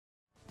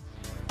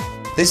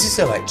This is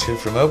a lecture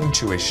from Open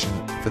Tuition.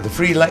 For the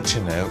free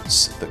lecture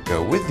notes that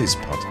go with this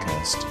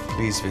podcast,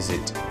 please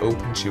visit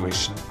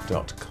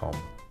opentuition.com.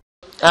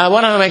 What I'm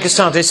going to make a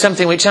start is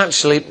something which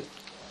actually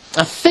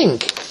I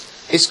think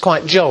is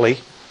quite jolly.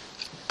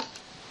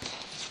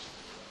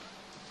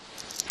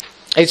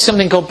 It's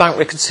something called bank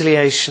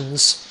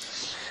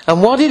reconciliations.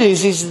 And what it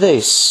is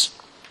this.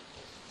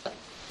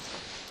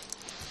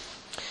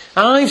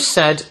 I've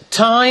said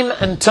time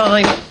and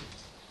time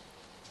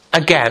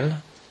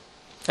again,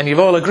 and you've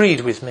all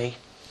agreed with me,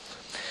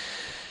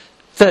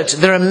 that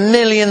there are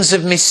millions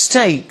of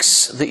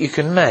mistakes that you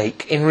can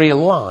make in real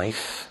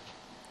life,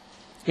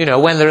 you know,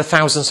 when there are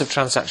thousands of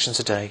transactions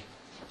a day.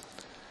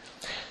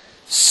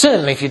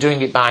 Certainly if you're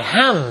doing it by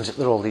hand,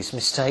 there are all these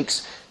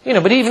mistakes, you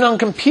know, but even on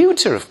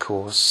computer, of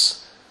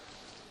course.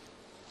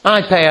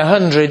 I pay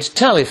 100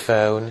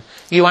 telephone,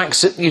 you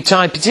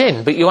type it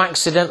in, but you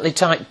accidentally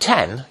type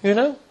 10, you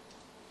know?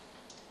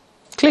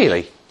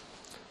 Clearly.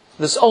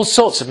 There's all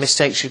sorts of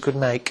mistakes you could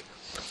make.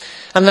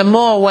 And the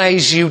more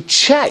ways you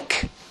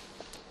check,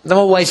 the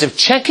more ways of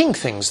checking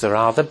things there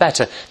are, the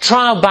better.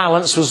 Trial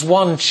balance was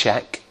one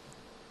check,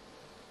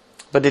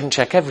 but didn't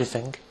check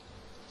everything.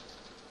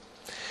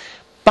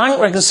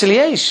 Bank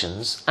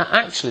reconciliations are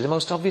actually the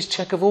most obvious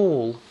check of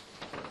all.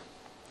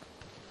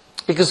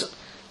 Because,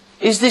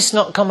 is this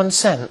not common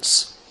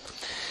sense?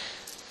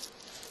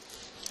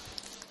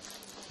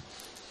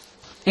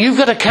 You've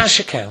got a cash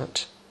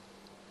account.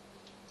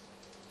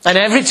 And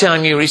every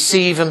time you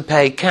receive and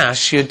pay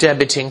cash, you're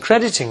debiting,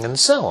 crediting, and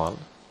so on.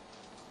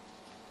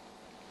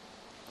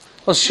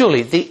 Well,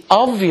 surely the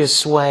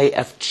obvious way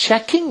of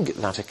checking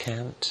that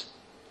account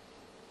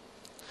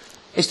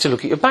is to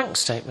look at your bank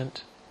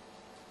statement.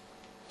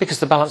 Because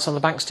the balance on the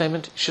bank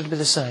statement should be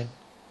the same.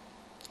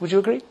 Would you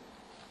agree?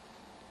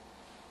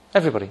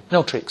 Everybody,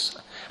 no tricks.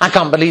 I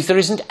can't believe there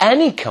isn't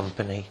any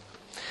company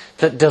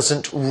that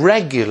doesn't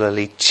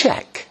regularly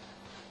check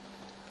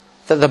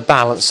that the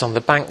balance on the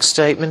bank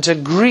statement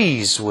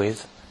agrees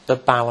with the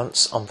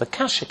balance on the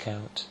cash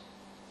account.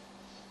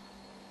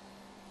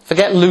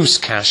 Forget loose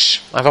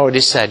cash. I've already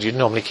said you'd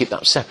normally keep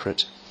that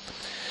separate.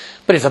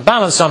 But if the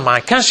balance on my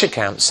cash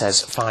account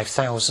says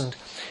 5,000,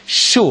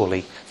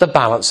 surely the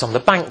balance on the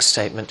bank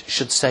statement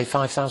should say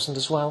 5,000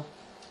 as well.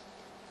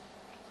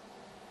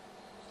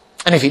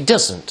 And if it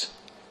doesn't,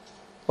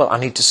 well, I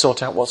need to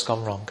sort out what's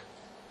gone wrong.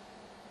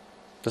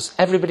 Does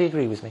everybody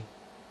agree with me?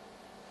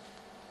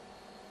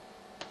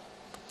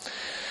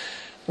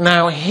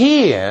 Now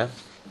here,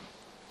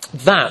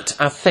 that,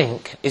 I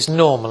think, is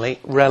normally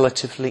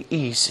relatively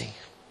easy.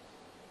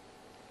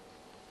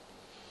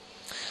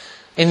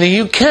 In the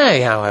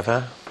UK,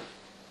 however,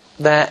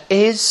 there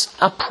is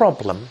a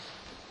problem,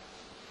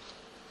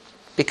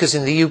 because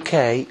in the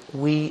UK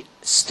we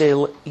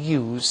still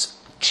use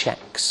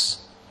cheques.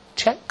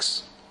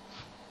 Cheques?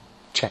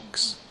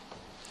 Cheques.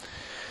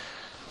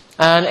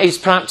 And it's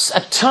perhaps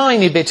a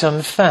tiny bit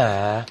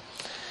unfair,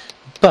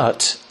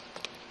 but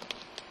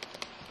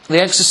the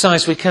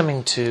exercise we're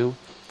coming to,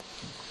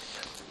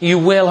 you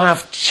will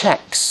have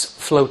cheques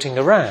floating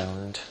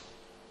around.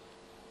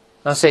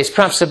 I say it's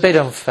perhaps a bit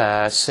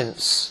unfair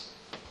since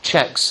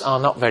cheques are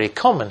not very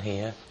common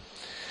here,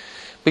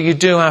 but you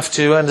do have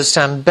to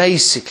understand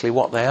basically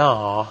what they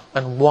are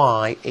and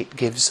why it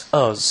gives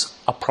us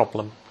a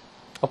problem.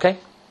 Okay?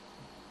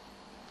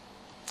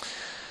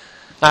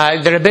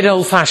 They're a bit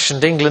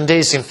old-fashioned. England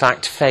is, in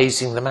fact,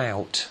 phasing them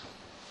out.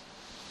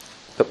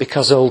 But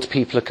because old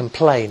people are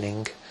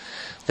complaining,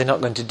 they're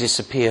not going to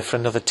disappear for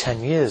another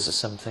 10 years or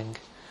something.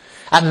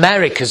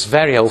 America's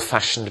very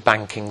old-fashioned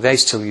banking. They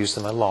still use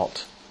them a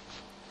lot.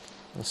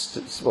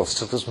 Well,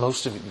 still does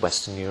most of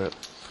Western Europe.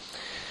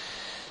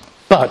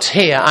 But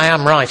here, I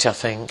am right, I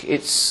think.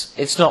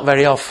 It's not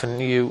very often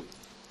you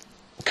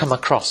come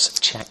across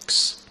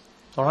cheques.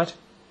 All right?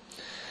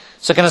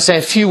 So can I say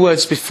a few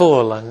words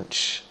before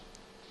lunch?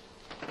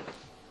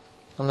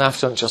 And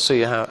after lunch I'll show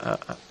you how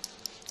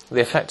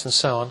the effect and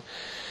so on.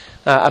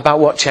 About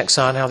what cheques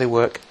are and how they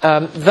work.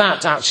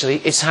 That,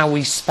 actually, is how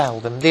we spell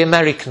them. The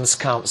Americans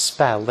can't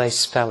spell. They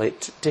spell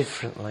it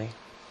differently.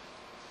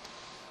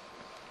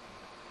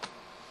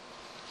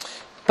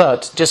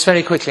 But, just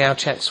very quickly, how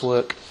cheques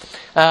work.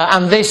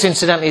 And this,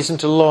 incidentally,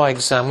 isn't a law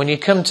exam. When you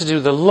come to do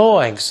the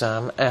law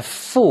exam,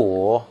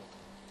 F4,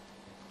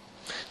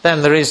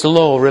 then there is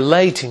law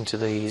relating to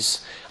these.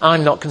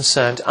 I'm not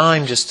concerned.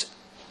 I'm just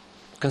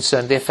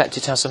concerned the effect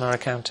it has on our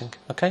accounting.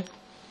 Okay?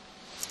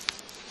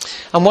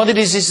 And what it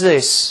is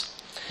this.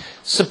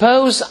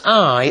 Suppose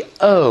I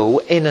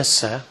owe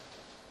Inessa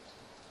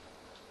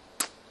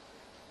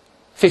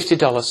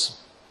 $50.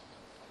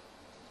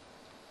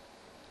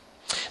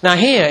 Now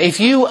here, if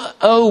you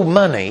owe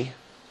money,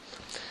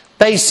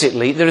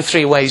 basically there are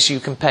three ways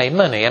you can pay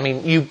money. I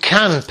mean, you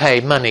can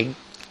pay money,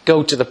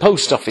 go to the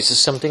post office or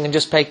something and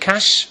just pay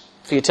cash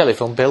for your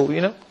telephone bill,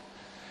 you know.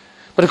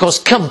 But of course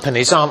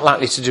companies aren't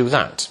likely to do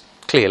that,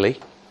 clearly.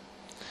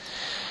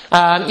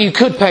 You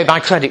could pay by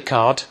credit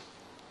card.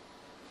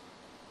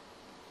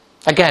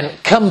 Again,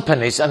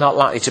 companies are not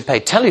likely to pay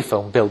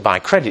telephone bill by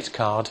credit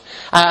card.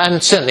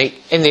 And certainly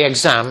in the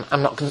exam,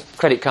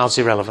 credit card's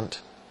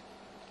irrelevant.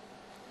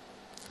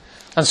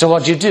 And so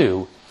what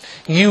do?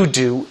 You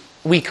do,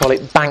 we call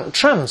it bank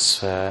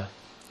transfer.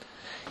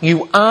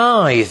 You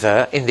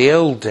either, in the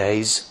old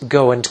days,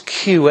 go and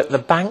queue at the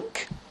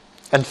bank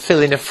and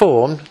fill in a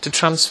form to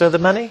transfer the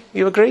money.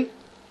 You agree?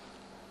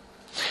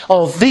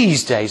 Or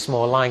these days,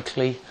 more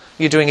likely,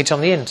 you're doing it on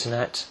the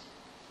internet.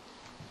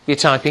 You're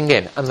typing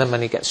in and the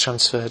money gets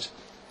transferred.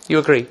 You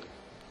agree?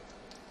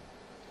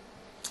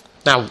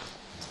 Now,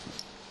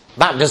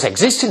 that does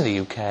exist in the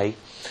UK,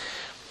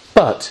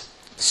 but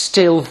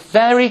still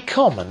very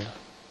common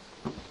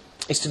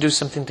is to do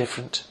something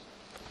different.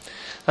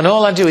 And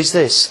all I do is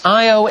this.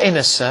 I owe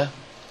Inessa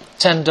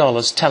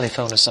 $10,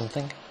 telephone or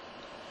something.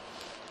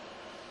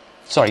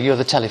 Sorry, you're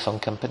the telephone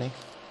company.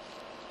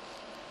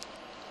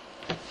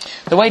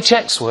 The way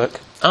cheques work,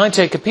 I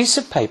take a piece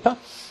of paper,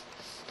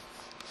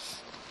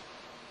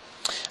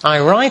 I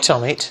write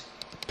on it,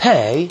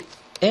 pay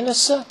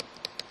Inessa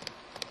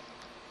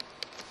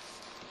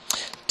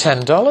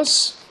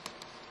 $10.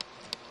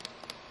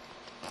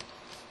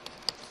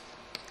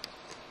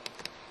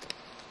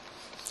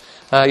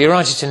 You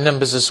write it in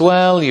numbers as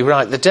well, you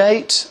write the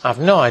date. I've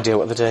no idea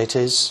what the date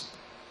is.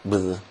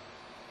 Blah.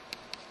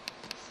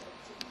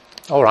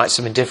 All right,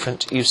 something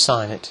different, you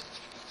sign it.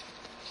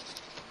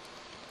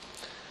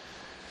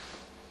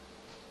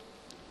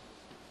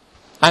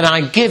 And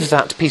I give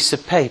that piece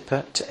of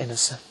paper to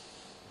Inessa.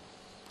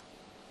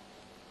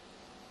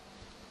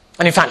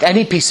 And in fact,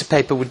 any piece of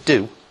paper would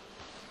do.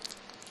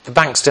 The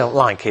banks don't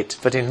like it,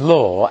 but in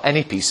law,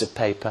 any piece of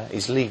paper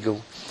is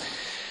legal.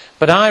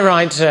 But I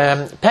write,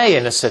 pay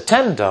Inessa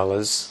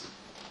 $10,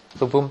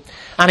 boom, boom,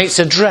 and it's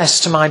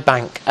addressed to my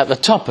bank. At the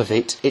top of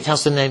it, it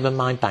has the name of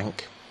my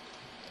bank.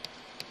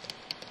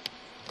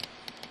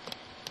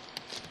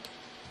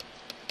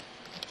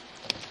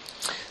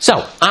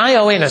 So, I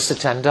owe Inessa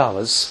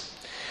 $10.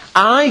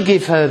 I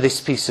give her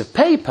this piece of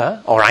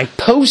paper, or I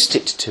post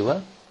it to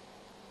her,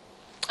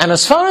 and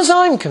as far as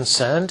I'm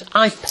concerned,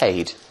 I've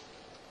paid.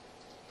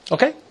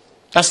 Okay?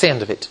 That's the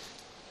end of it.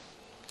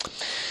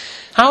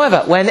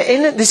 However,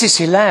 this is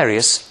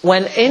hilarious,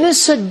 when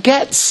Inessa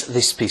gets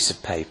this piece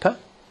of paper,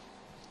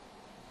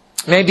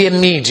 maybe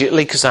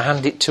immediately because I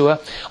hand it to her,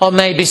 or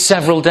maybe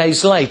several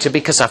days later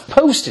because I've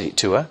posted it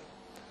to her,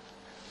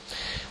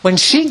 when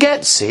she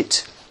gets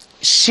it,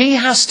 she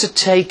has to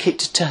take it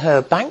to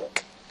her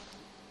bank,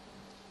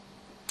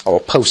 or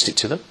post it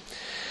to them.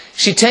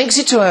 She takes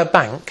it to her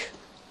bank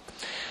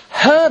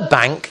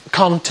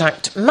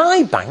contact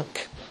my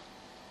bank,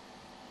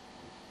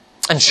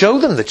 and show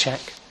them the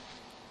cheque.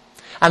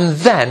 And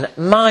then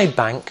my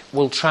bank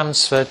will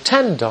transfer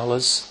 $10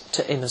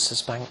 to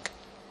Inessa's bank.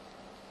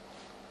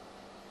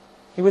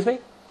 You with me?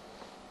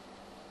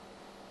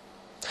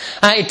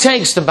 It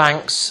takes the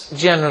banks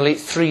generally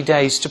 3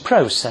 days to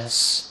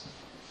process.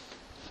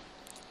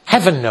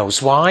 Heaven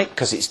knows why,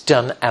 because it's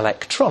done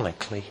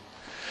electronically.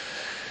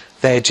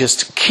 They're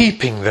just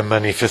keeping the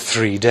money for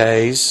 3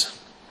 days.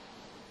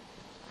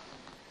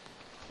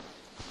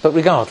 But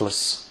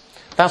regardless,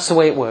 that's the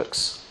way it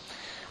works.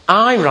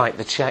 I write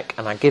the cheque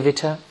and I give it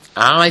her.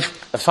 As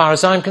far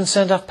as I'm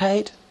concerned, I've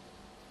paid.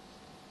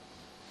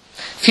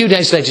 A few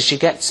days later she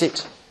gets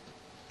it.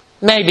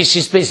 Maybe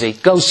she's busy.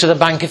 Goes to the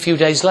bank a few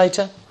days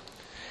later.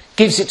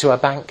 Gives it to her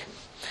bank.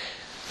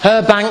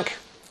 Her bank,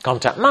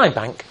 contact my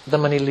bank. The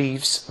money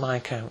leaves my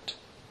account.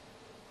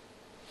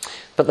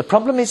 But the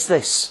problem is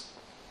this.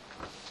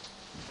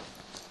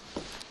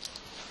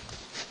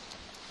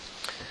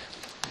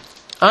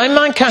 In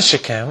my cash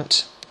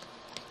account,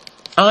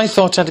 I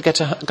thought I'd got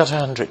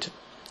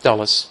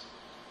 $100.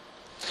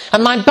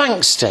 And my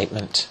bank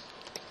statement,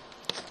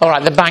 all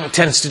right, the bank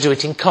tends to do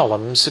it in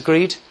columns,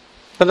 agreed?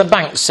 But the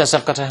bank says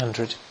I've got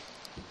 100.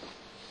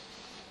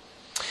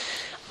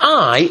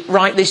 I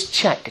write this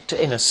cheque to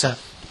Inessa.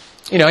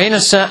 You know,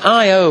 Inessa,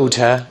 I owed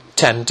her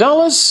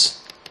 $10.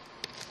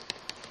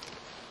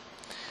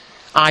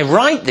 I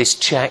write this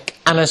cheque,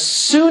 and as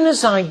soon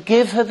as I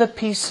give her the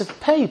piece of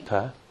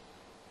paper,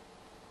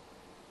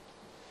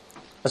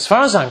 as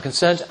far as I'm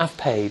concerned, I've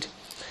paid.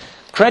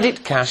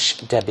 Credit, cash,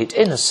 debit,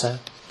 Inessa,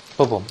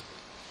 boom, boom.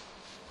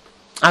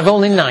 I've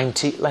only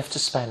 90 left to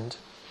spend.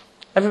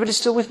 Everybody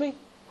still with me?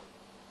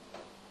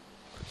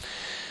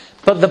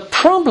 But the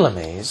problem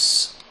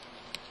is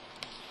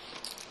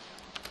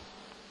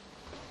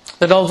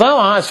that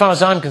although, as far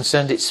as I'm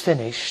concerned, it's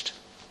finished,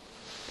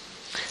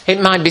 it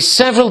might be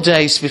several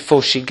days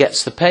before she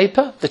gets the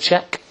paper, the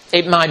cheque.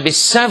 It might be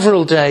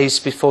several days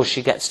before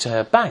she gets to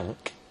her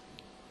bank.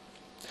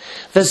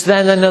 There's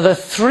then another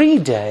 3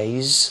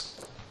 days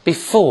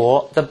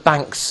before the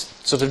banks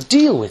sort of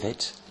deal with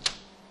it.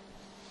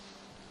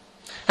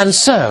 And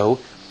so,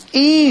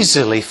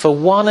 easily for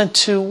 1 or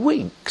 2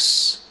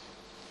 weeks,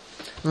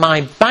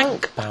 my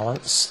bank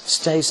balance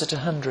stays at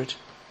 100.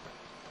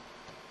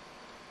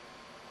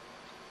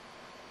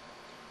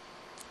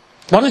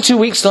 1 or 2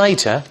 weeks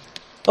later,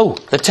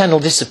 the 10 will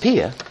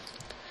disappear.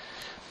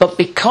 But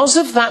because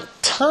of that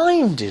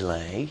time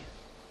delay,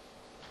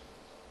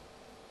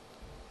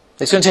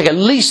 It's going to take at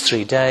least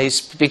 3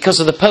 days. Because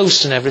of the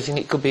post and everything,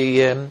 it could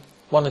be 1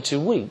 or 2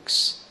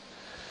 weeks.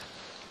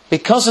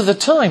 Because of the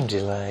time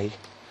delay,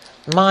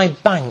 my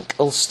bank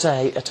will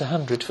stay at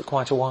 100 for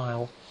quite a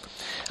while.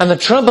 And the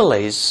trouble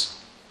is,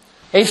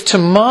 if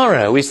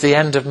tomorrow is the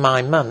end of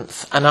my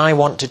month and I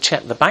want to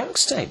check the bank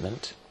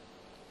statement,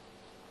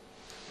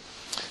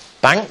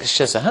 bank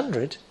says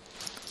 100,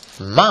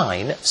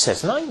 mine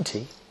says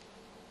 90.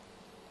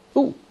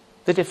 Ooh,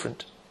 they're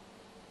different.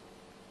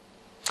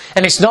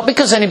 And it's not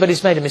because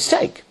anybody's made a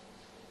mistake.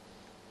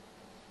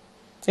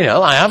 You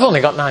know, I have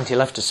only got 90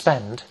 left to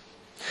spend.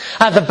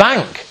 At the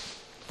bank,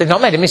 they've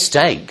not made a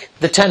mistake.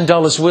 The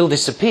 $10 will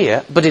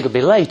disappear, but it'll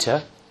be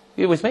later.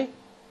 You with me?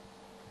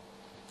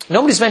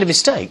 Nobody's made a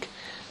mistake.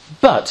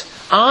 But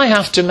I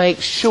have to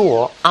make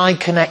sure I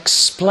can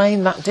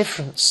explain that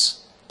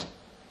difference.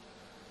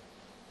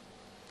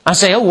 I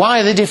say, oh,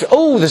 why are they different?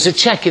 Oh, there's a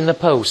cheque in the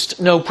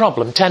post. No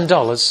problem,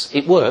 $10.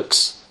 It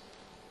works.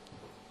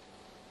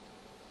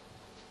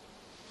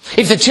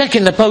 If the cheque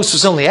in the post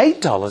was only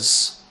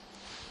 $8,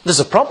 there's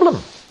a problem.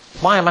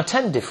 Why am I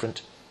 10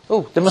 different?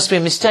 Oh, there must be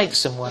a mistake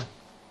somewhere.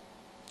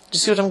 Do you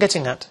see what I'm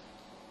getting at?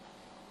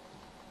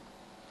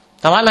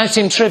 Now, that might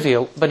seem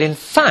trivial, but in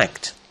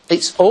fact,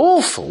 it's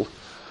awful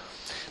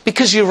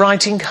because you're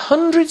writing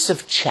hundreds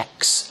of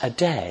cheques a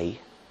day.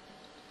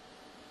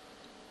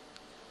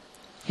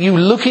 You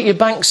look at your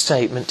bank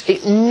statement,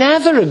 it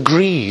never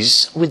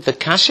agrees with the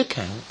cash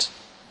account.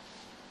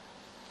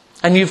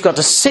 And you've got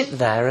to sit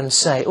there and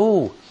say,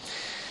 oh,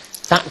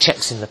 that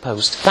cheque's in the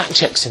post, that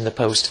cheque's in the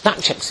post,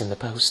 that cheque's in the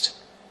post.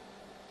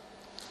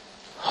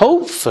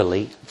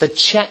 Hopefully, the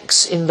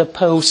cheques in the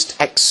post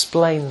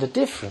explain the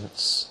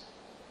difference.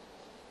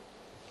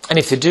 And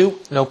if they do,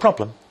 no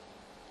problem.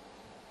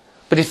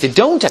 But if they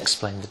don't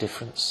explain the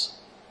difference,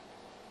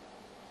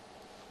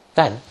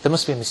 then there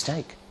must be a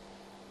mistake.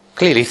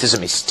 Clearly, if there's a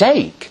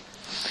mistake,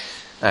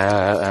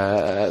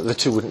 the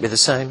two wouldn't be the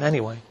same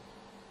anyway.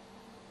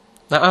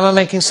 Now, am I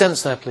making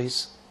sense there,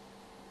 please?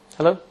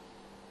 Hello?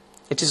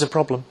 It is a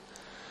problem.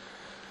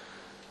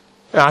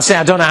 I say,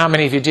 I don't know how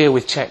many of you deal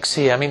with cheques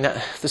here. I mean,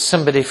 there's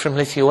somebody from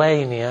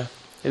Lithuania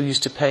who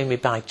used to pay me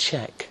by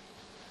cheque.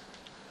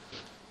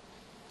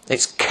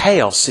 It's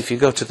chaos if you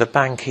go to the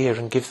bank here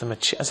and give them a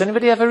cheque. Has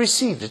anybody ever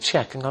received a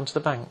cheque and gone to the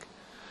bank?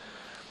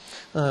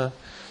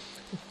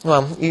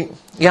 Well, you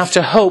have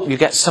to hope you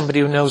get somebody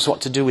who knows what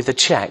to do with a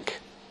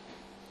cheque.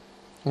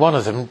 One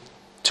of them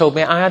told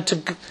me I had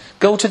to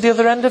go to the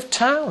other end of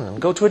town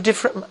and go to a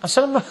different... I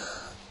said,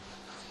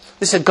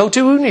 they said, go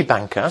to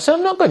Unibanker. I said,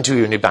 I'm not going to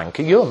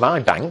Unibanker. You're my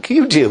bank.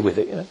 You deal with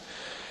it. You know.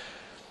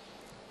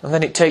 And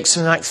then it takes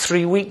them like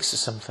 3 weeks or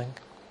something.